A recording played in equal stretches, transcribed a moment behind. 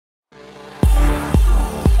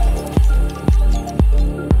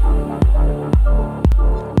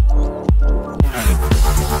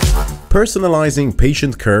Personalizing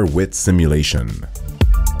patient care with simulation.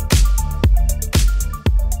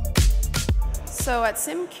 So at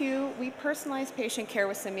SimQ, we personalize patient care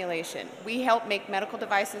with simulation. We help make medical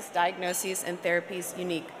devices, diagnoses, and therapies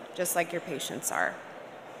unique, just like your patients are.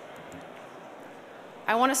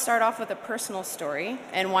 I want to start off with a personal story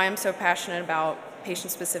and why I'm so passionate about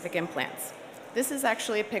patient-specific implants. This is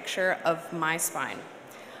actually a picture of my spine.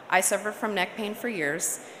 I suffered from neck pain for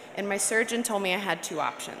years, and my surgeon told me I had two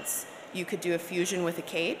options. You could do a fusion with a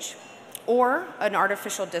cage or an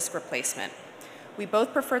artificial disc replacement. We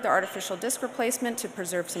both preferred the artificial disc replacement to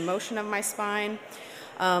preserve some motion of my spine,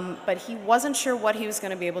 but he wasn't sure what he was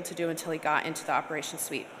going to be able to do until he got into the operation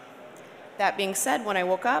suite. That being said, when I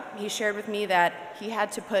woke up, he shared with me that he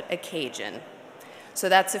had to put a cage in. So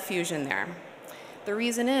that's a fusion there. The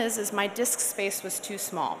reason is my disc space was too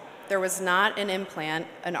small. There was not an implant,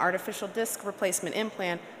 an artificial disc replacement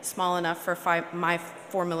implant, small enough for my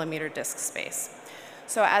 4mm disc space.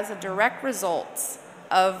 So as a direct result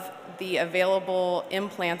of the available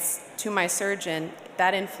implants to my surgeon,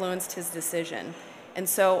 that influenced his decision. And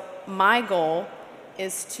so my goal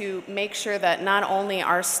is to make sure that not only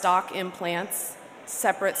are stock implants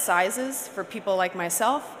separate sizes for people like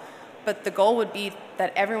myself, but the goal would be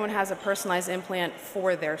that everyone has a personalized implant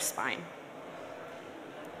for their spine.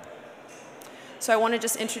 So I want to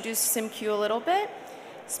just introduce SimQ a little bit,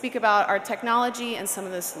 speak about our technology and some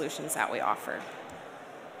of the solutions that we offer.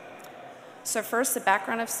 So first, the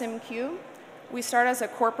background of SimQ. We start as a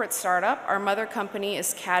corporate startup. Our mother company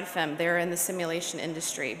is CAD/FEM. They're in the simulation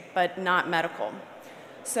industry, but not medical.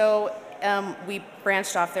 So we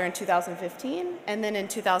branched off there in 2015, and then in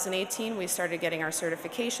 2018, we started getting our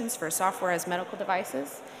certifications for software as medical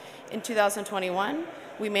devices. In 2021,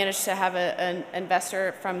 we managed to have an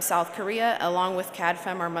investor from South Korea, along with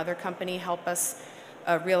CAD/FEM, our mother company, help us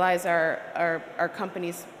realize our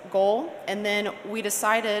company's goal. And then we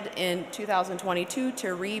decided in 2022 to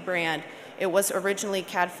rebrand. It was originally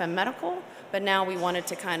CAD/FEM Medical, but now we wanted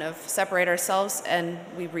to kind of separate ourselves, and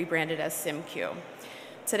we rebranded as SimQ.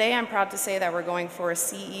 Today, I'm proud to say that we're going for a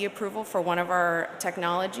CE approval for one of our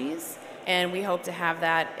technologies, and we hope to have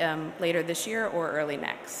that later this year or early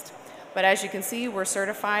next. But as you can see, we're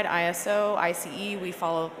certified ISO, ICE, we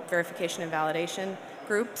follow verification and validation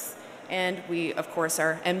groups, and we, of course,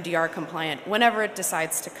 are MDR compliant whenever it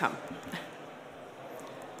decides to come.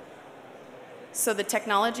 So the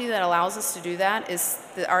technology that allows us to do that is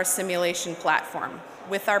our simulation platform.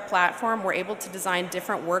 With our platform, we're able to design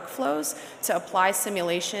different workflows to apply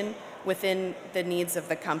simulation within the needs of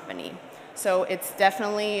the company. So it's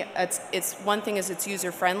definitely, one thing is it's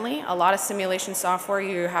user-friendly. A lot of simulation software,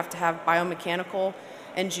 you have to have biomechanical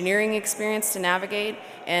engineering experience to navigate,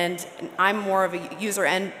 and I'm more of a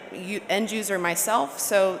end user myself,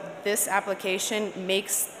 so this application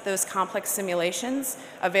makes those complex simulations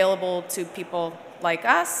available to people like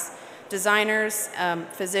us, designers,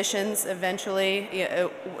 physicians eventually,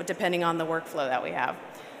 depending on the workflow that we have.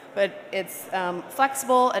 But it's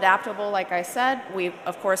flexible, adaptable, like I said.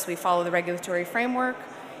 Of course, we follow the regulatory framework,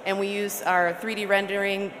 and we use our 3D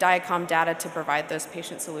rendering DICOM data to provide those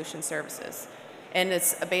patient solution services. And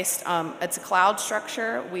it's a cloud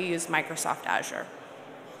structure. We use Microsoft Azure.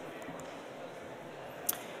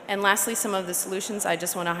 And lastly, some of the solutions I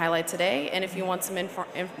just want to highlight today. And if you want some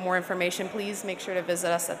more information, please make sure to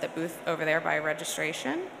visit us at the booth over there by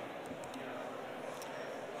registration.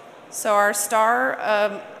 So our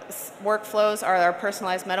star workflows are our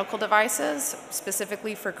personalized medical devices,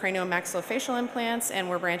 specifically for craniomaxillofacial implants, and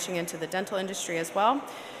we're branching into the dental industry as well,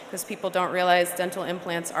 because people don't realize dental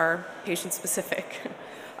implants are patient-specific.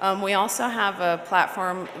 We also have a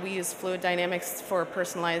platform. We use fluid dynamics for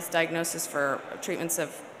personalized diagnosis for treatments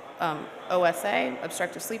of OSA,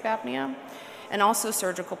 obstructive sleep apnea, and also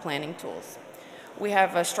surgical planning tools. We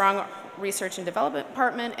have a strong research and development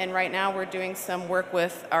department, and right now we're doing some work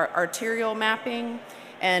with our arterial mapping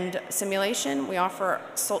and simulation. We offer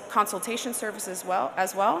consultation services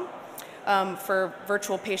as well for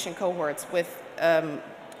virtual patient cohorts with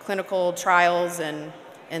clinical trials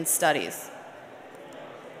and studies.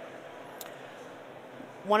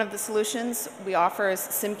 One of the solutions we offer is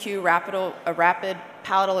SimQ rapid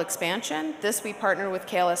palatal expansion. This we partner with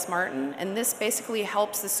KLS Martin, and this basically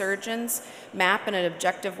helps the surgeons map in an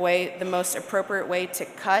objective way the most appropriate way to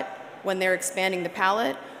cut when they're expanding the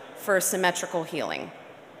palate for symmetrical healing.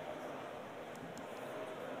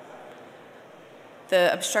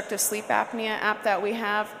 The obstructive sleep apnea app that we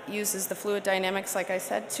have uses the fluid dynamics, like I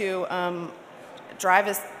said, to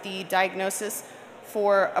drive the diagnosis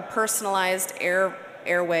for a personalized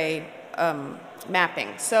airway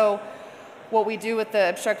mapping. So what we do with the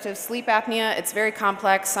obstructive sleep apnea, it's very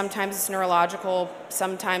complex. Sometimes it's neurological,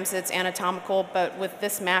 sometimes it's anatomical, but with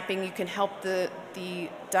this mapping, you can help the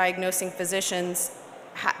diagnosing physicians,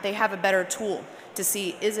 they have a better tool to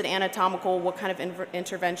see, is it anatomical, what kind of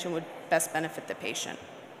intervention would best benefit the patient.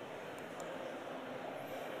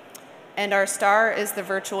 And our star is the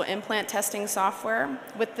virtual implant testing software.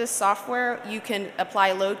 With this software, you can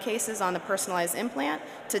apply load cases on the personalized implant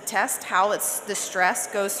to test how the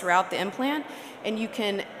stress goes throughout the implant, and you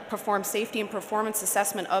can perform safety and performance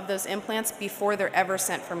assessment of those implants before they're ever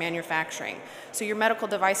sent for manufacturing. So your medical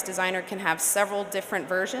device designer can have several different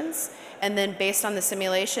versions, and then based on the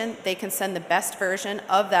simulation, they can send the best version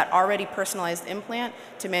of that already personalized implant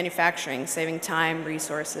to manufacturing, saving time,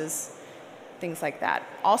 resources, things like that.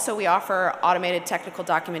 Also, we offer automated technical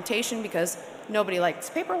documentation because nobody likes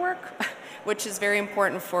paperwork, which is very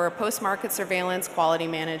important for post-market surveillance, quality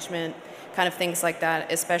management, kind of things like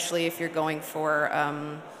that, especially if you're going for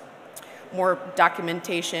more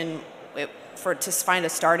documentation to find a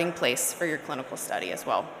starting place for your clinical study as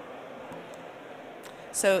well.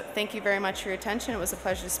 So thank you very much for your attention. It was a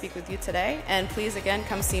pleasure to speak with you today, and please again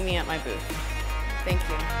come see me at my booth. Thank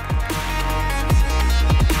you.